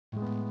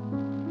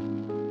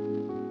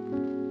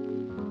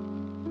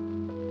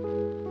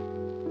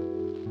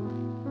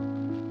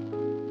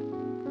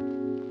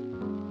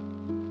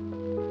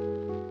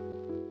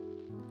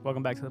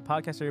Welcome back to the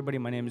podcast, everybody.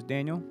 My name is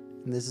Daniel.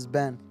 And this is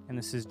Ben. And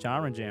this is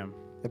Genre Jam.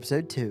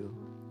 Episode 2.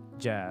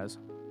 Jazz.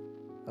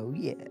 Oh,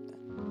 yeah.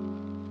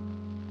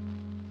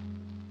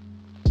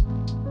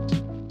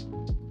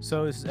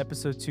 So this is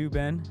episode 2,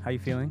 Ben. How you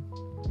feeling?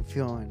 I'm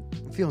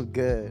feeling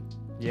good.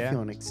 Yeah? I'm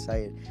feeling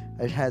excited.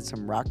 I had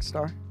some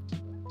Rockstar.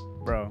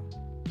 Bro,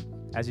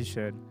 as you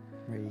should.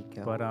 There you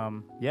go. But,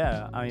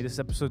 yeah, I mean, this is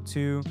episode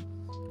 2.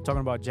 We're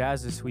talking about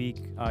jazz this week.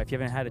 If you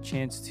haven't had a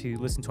chance to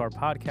listen to our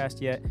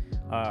podcast yet,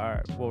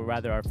 our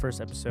first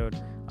episode,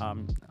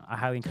 I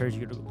highly encourage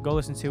you to go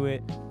listen to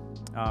it.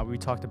 We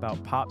talked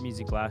about pop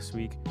music last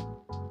week.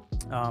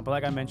 But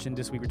like I mentioned,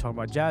 this week we're talking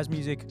about jazz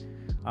music.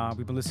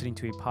 We've been listening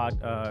to a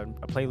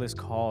playlist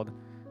called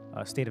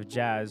State of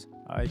Jazz.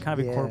 It kind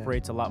of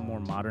incorporates a lot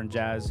more modern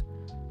jazz.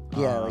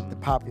 Yeah, like the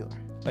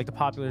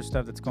popular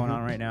stuff that's going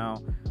on right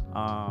now.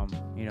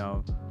 You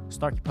know,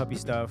 Snarky Puppy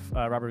stuff,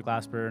 Robert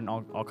Glasper, and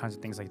all kinds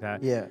of things like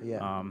that.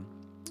 Yeah.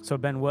 So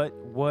Ben, what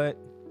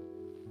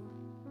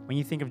when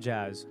you think of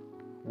jazz,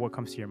 what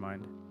comes to your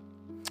mind?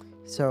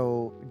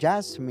 So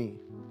jazz to me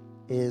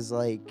is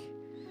like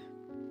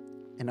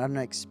an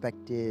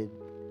unexpected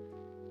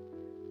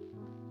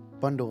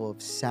bundle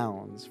of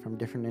sounds from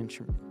different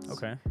instruments.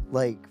 Okay.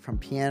 Like from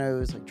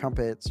pianos, like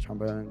trumpets,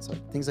 trombones,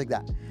 like things like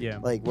that. Yeah.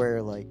 Like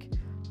where like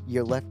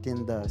you're left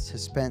in the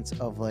suspense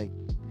of like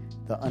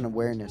the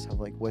unawareness of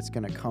like what's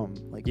gonna come,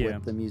 like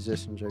what the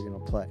musicians are gonna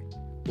play.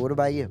 What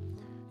about you?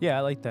 Yeah,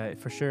 I like that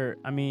for sure.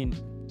 I mean,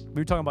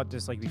 we were talking about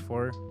this like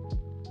before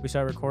we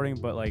started recording,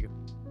 but like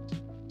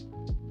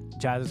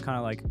jazz is kind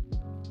of like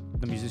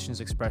the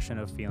musician's expression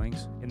of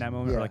feelings in that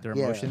moment, or like their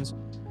emotions,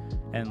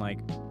 and like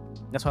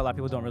that's why a lot of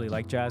people don't really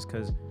like jazz,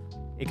 because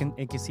it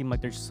can seem like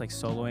they're just like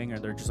soloing or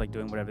they're just like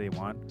doing whatever they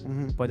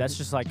want, but that's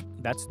just like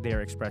that's their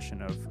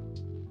expression of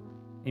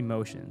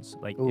emotions.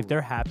 Like if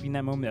they're happy in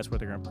that moment, that's what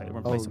they're gonna play. They're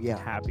gonna play something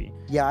happy.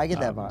 Yeah, I get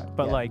that vibe.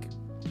 But like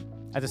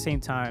at the same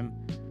time,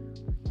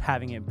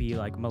 having it be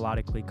like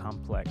melodically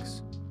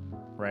complex,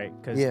 right?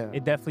 Because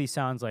it definitely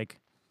sounds like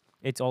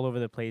it's all over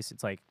the place.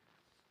 It's like,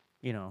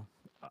 you know,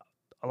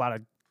 a lot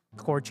of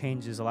chord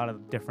changes, a lot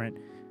of different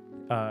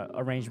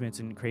arrangements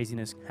and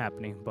craziness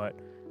happening, but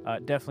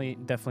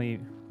definitely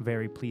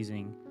very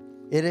pleasing.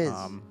 It is.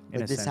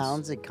 Like the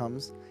sounds that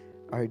comes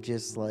are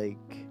just like,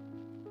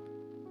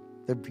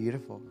 they're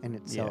beautiful in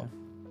itself.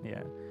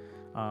 Yeah.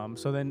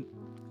 So then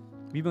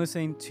we've been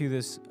listening to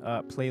this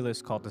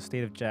playlist called The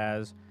State of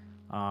Jazz.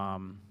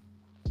 And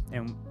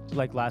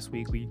like last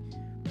week, we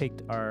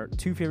picked our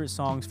 2 favorite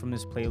songs from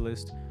this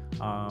playlist.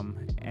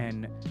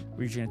 And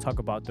we're going to talk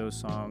about those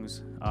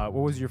songs. What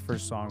was your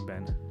first song,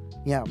 Ben?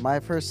 Yeah, my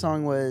first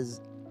song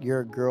was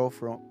You're a Girl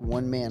for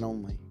One Man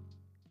Only.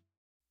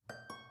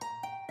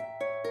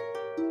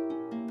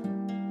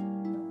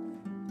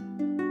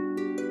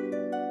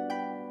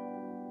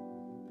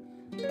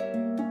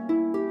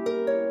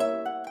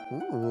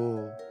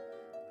 Ooh,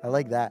 I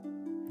like that.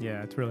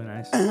 Yeah, it's really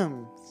nice.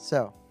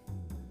 So,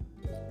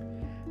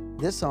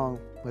 this song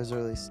was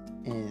released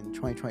in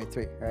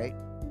 2023, right?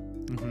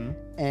 Mm-hmm.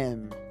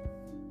 And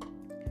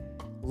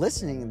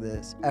listening to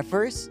this, at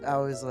first I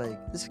was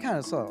like, this is kind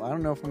of slow. I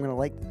don't know if I'm gonna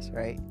like this,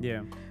 right?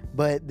 Yeah.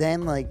 But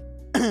then like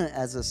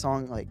as the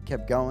song like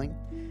kept going,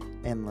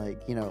 and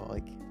like, you know,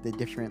 like the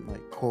different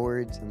like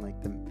chords and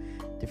like the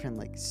different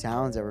like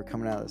sounds that were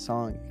coming out of the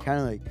song, it kind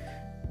of like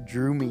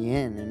drew me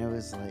in, and it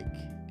was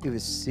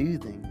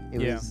soothing. It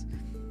was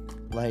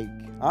like,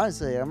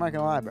 honestly, I'm not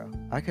gonna lie, bro,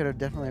 I could have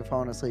definitely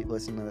fallen asleep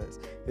listening to this.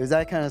 It was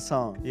that kind of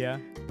song. Yeah.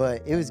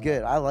 But it was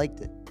good. I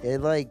liked it.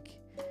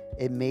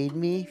 It made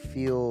me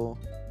feel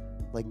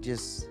like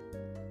just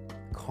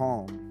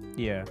calm.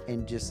 Yeah.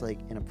 And just like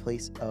in a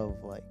place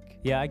of like,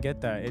 yeah, I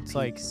get that. It's peace.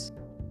 like,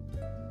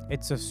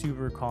 it's a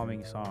super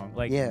calming song.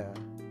 Like, yeah.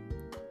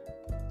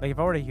 Like if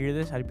I were to hear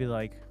this, I'd be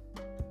like,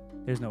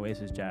 there's no way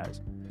this is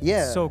jazz.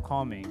 Yeah. It's so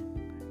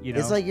calming. You know?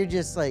 It's like you're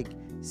just like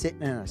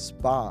sitting in a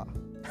spa.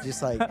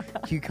 Just like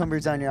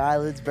cucumbers on your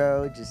eyelids,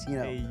 bro. Just, you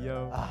know. Hey,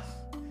 yo.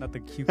 Not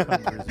the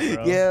cucumbers,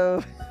 bro.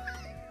 Yo.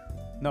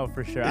 No,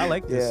 for sure. I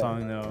like this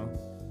song, though.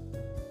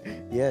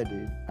 Yeah,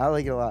 dude. I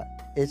like it a lot.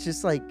 It's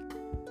just like,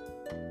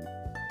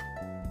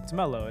 it's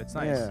mellow. It's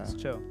nice. Yeah. It's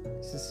chill.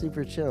 It's just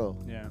super chill.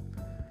 Yeah.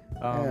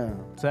 Yeah.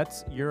 So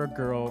that's You're a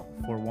Girl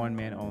for One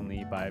Man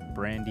Only by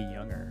Brandy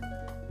Younger.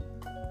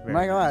 I'm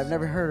not gonna lie, I've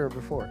never heard her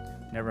before.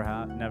 Never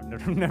have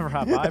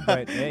I,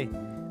 but hey,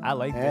 I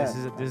like this.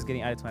 This is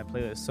getting added to my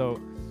playlist. So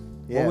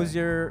what was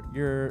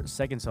your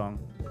second song?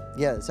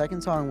 Yeah, the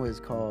second song was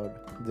called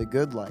The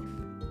Good Life.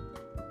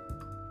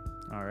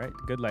 All right,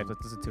 Good Life.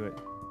 Let's listen to it.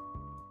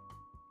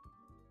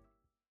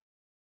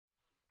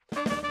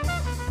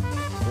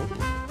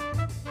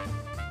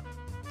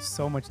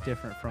 So much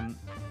different from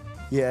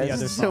the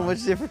other so song.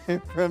 much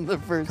different from the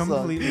first song.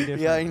 Completely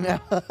different. Yeah, I know.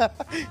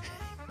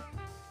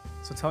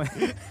 So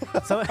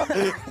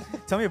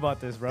tell me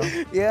about this, bro.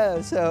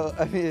 Yeah, so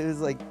I mean, it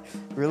was like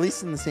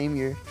released in the same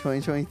year,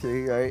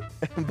 2023, right?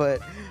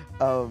 But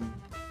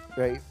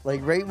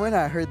right when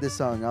I heard this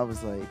song, I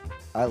was like,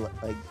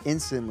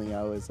 instantly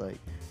I was like,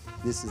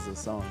 this is a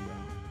song, bro.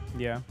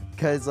 Yeah.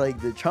 Cause like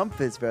the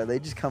trumpets, bro, they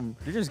come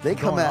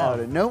going out off.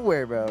 of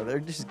nowhere, bro. They're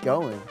just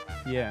going.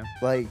 Yeah.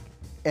 Like,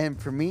 and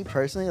for me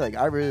personally, like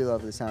I really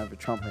love the sound of a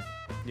trumpet.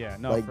 Yeah.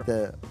 No. Like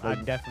I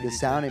definitely the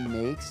sound it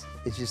makes,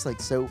 it's just like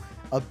so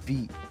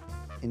upbeat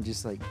and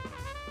just like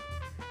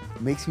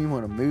makes me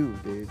want to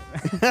move, dude.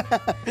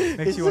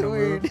 Makes you want to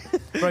move.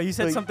 Bro, you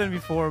said Like- something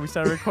before we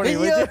started recording.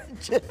 Yo,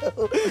 chill.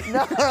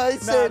 No, I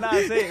said. Nah,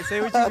 say it. Say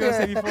what you were gonna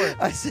say before.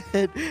 I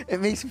said it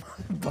makes my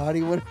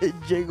body want to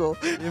jiggle.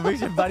 It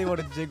makes your body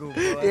want to jiggle,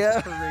 bro. That's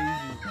Yeah.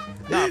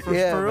 crazy. Nah, for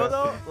Yeah, real bro.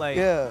 though, like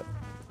Yeah,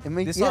 it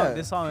makes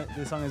this song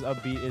is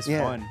upbeat. It's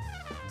Yeah. fun.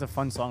 It's a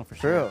fun song for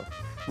For sure. real.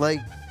 Like,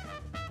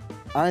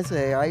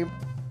 honestly, I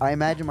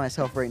imagine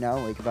myself right now,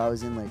 like if I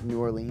was in like New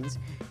Orleans,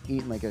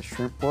 eating like a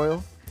shrimp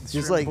boil, just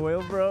Shrimp like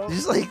boil, bro.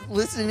 just like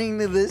listening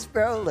to this,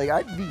 bro. Like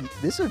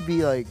this would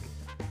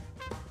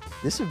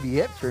be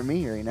it for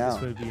me right now.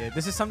 This would be it.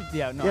 This is some.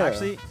 Yeah. No, Yeah.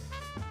 actually,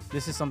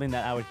 this is something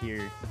that I would hear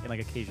in like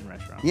a Cajun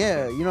restaurant.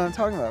 Yeah, you know what I'm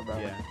talking about, bro.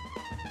 Yeah.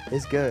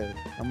 It's good.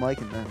 I'm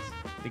liking this.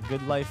 The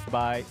Good Life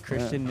by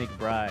Christian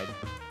McBride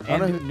I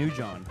don't and know who- New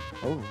John.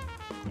 Oh,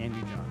 And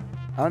New John.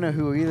 I don't know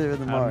who either of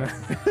them I are.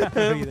 don't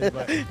know either,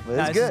 but But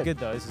nah, it's this is good. good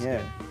though. This is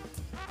Yeah.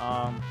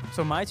 good.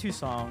 So my two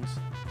songs.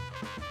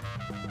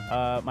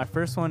 My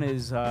first one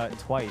is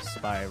Twice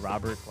by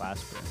Robert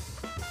Glasper.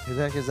 Who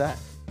the heck is that?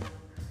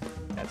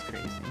 That's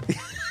crazy.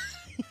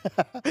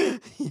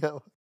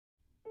 Yo.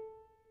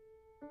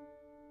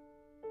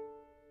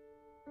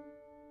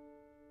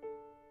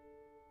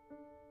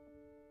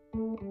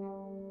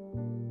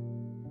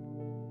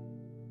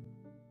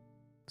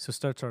 So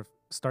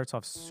starts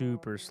off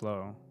super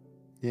slow.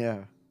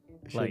 Yeah.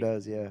 It sure Like-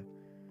 does, yeah.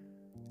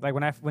 Like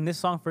when this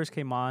song first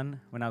came on,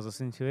 when I was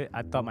listening to it,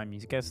 I thought my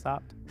music had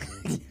stopped.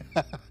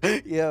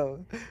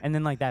 Yo. And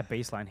then like that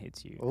bass line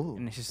hits you. Ooh.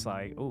 And it's just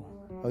like, oh,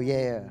 Oh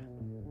yeah,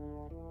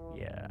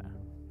 yeah.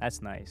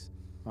 That's nice.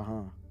 yeah.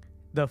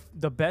 Uh-huh.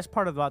 The best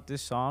part about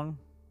this song,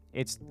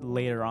 it's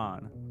later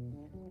on.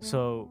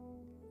 So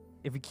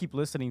if we keep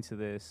listening to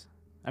this,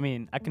 I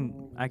mean, I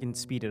can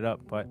speed it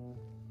up, but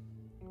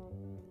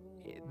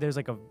there's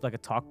like a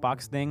talk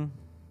box thing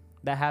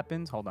that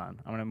happens. Hold on,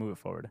 I'm gonna move it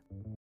forward.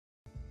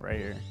 Right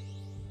here.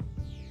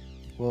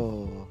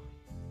 Whoa.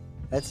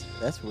 That's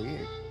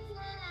weird.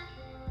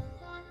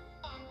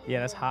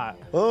 Yeah, that's hot.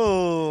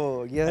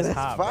 Oh, yeah, That's that's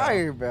hot, bro.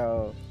 fire,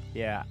 bro.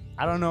 Yeah,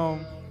 I don't know.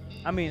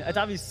 I mean, it's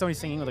obviously somebody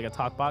singing with like a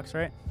talk box,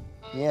 right?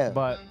 Yeah.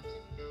 But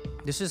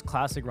this is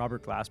classic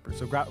Robert Glasper.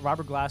 So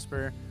Robert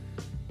Glasper,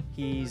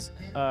 he's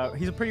a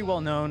pretty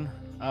well-known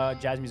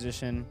jazz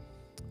musician.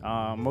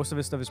 Most of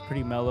his stuff is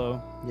pretty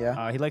mellow.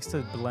 Yeah. He likes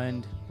to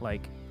blend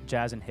like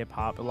jazz and hip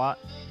hop a lot.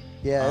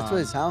 Yeah, that's what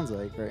it sounds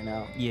like right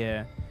now.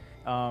 Yeah,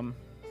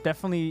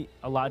 definitely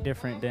a lot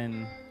different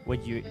than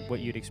what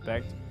you'd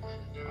expect.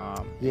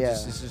 Yeah.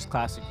 It's just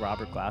classic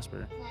Robert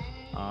Glasper.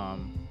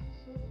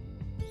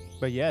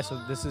 But yeah,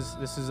 so this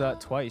is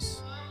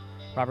Twice,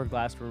 Robert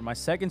Glasper. My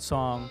second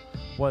song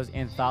was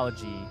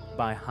Anthology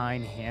by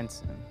Hein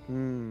Hansen.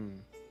 Hmm.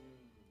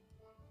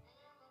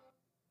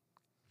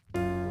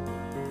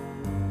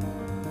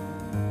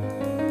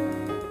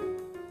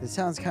 It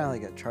sounds kind of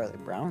like a Charlie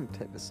Brown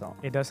type of song.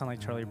 It does sound like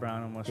Charlie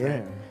Brown almost, Yeah.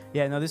 right?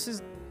 Yeah, no, this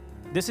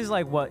is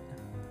like what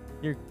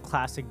your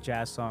classic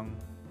jazz song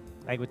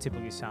like would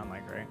typically sound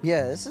like, right?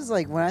 Yeah, this is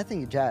like when I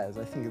think of jazz,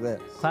 I think of this.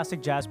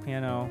 Classic jazz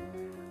piano,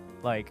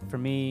 like for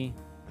me,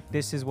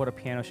 this is what a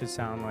piano should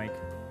sound like.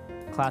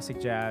 Classic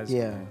jazz.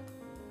 Yeah.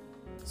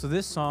 So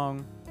this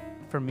song,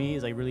 for me,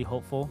 is like really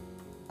hopeful.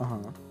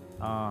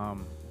 Uh-huh.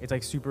 It's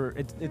like super.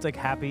 It's like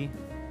happy.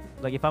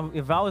 Like if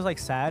I was like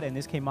sad and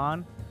this came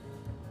on,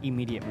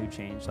 immediate mood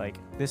change. Like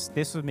this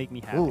would make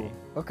me happy. Ooh,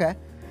 okay.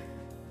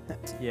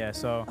 Yeah.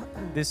 So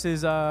this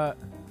is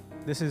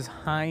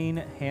Hein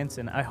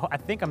Hansen. I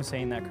think I'm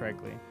saying that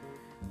correctly.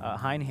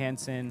 Hein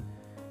Hansen.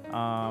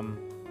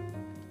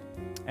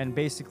 And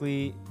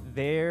basically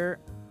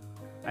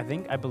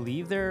I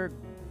believe they're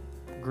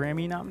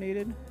Grammy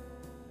nominated.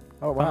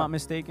 Oh, If I'm wow. not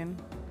mistaken.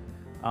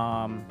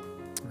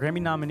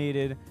 Grammy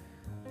nominated,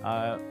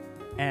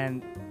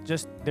 and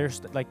just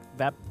there's like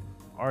that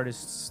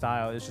artist's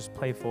style is just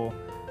playful.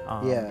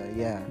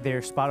 Yeah.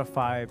 Their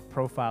Spotify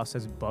profile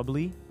says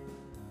bubbly,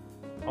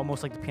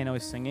 almost like the piano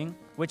is singing,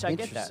 which I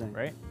get that, Interesting.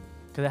 right?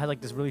 Because it has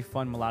like this really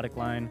fun melodic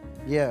line,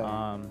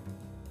 Yeah.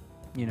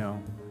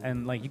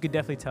 and like you could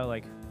definitely tell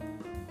like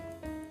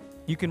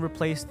you can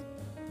replace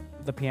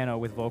the piano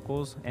with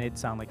vocals and it'd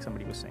sound like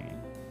somebody was singing,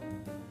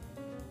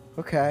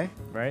 Okay.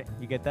 right?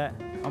 You get that?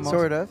 Almost.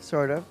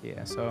 Sort of.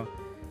 Yeah, so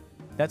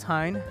that's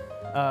Hein,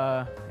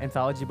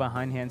 Anthology by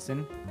Hein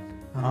Hansen.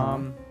 Uh-huh.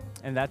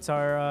 And that's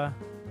our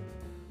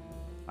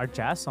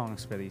jazz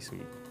songs for this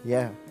week.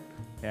 Yeah.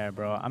 Yeah,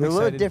 bro. I'm They're a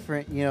excited. little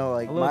different,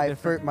 like A little my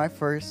different. my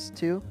first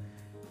two,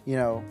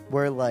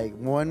 were like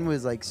one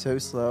was like so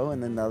slow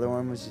and then the other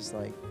one was just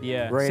like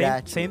Yeah, right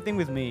at you. same thing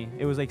with me.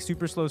 It was like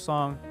super slow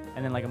song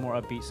and then like a more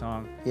upbeat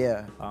song.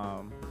 yeah.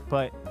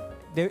 But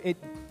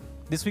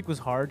this week was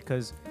hard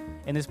because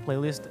in this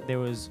playlist there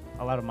was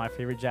a lot of my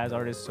favorite jazz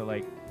artists. So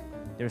like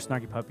there was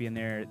Snarky Puppy in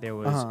there. There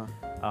was Uh-huh.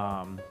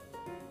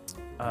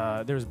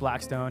 There was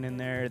Blackstone in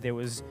there. There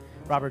was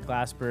Robert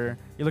Glasper.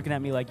 You're looking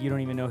at me like you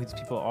don't even know who these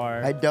people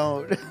are. I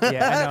don't.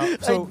 Yeah, I know.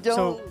 So, I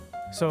don't.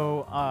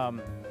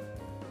 So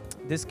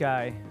this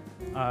guy,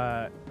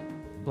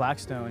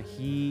 Blackstone,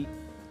 he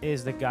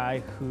is the guy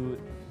who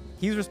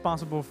he's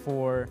responsible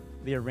for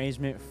the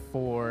arrangement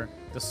for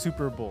the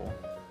Super Bowl.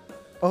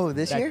 Oh,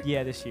 this year?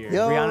 Yeah, this year.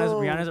 Yo.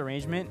 Rihanna's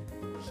arrangement.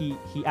 He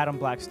Adam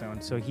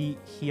Blackstone. So he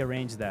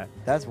arranged that.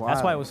 That's wild.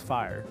 That's why it was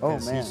fire. Oh,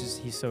 'cause man.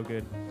 he's so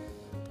good.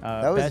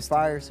 That was a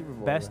fire Super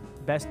Bowl.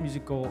 Best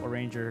musical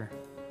arranger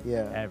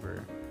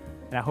ever.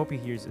 And I hope he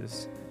hears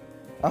this.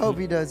 I hope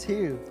he does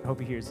too. I hope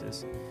he hears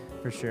this,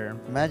 for sure.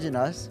 Imagine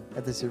us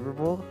at the Super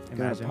Bowl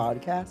doing a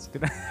podcast.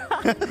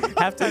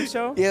 Halftime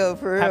show? Yeah,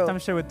 for real.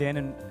 Halftime show with Dan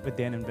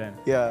and Ben.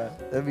 Yeah,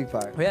 that'd be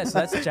fire. But yeah, so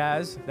that's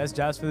jazz. That's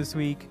jazz for this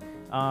week.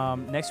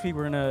 Next week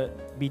we're gonna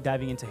be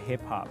diving into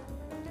hip hop.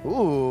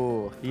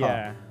 Ooh.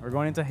 Yeah, we're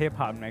going into hip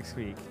hop next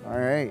week. All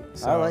right.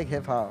 So, I like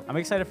hip hop. I'm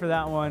excited for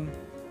that one.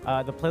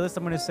 The playlist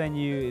I'm gonna send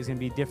you is gonna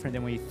be different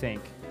than what you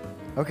think.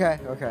 Okay.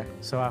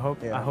 So I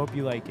hope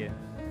you like it.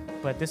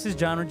 But this is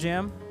Genre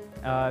Jam.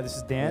 This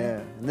is Dan.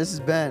 Yeah. And this is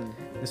Ben.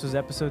 This was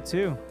episode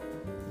 2.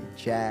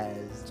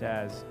 Jazz.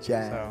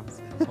 So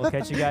we'll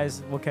catch you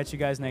guys. We'll catch you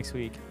guys next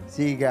week.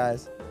 See you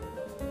guys.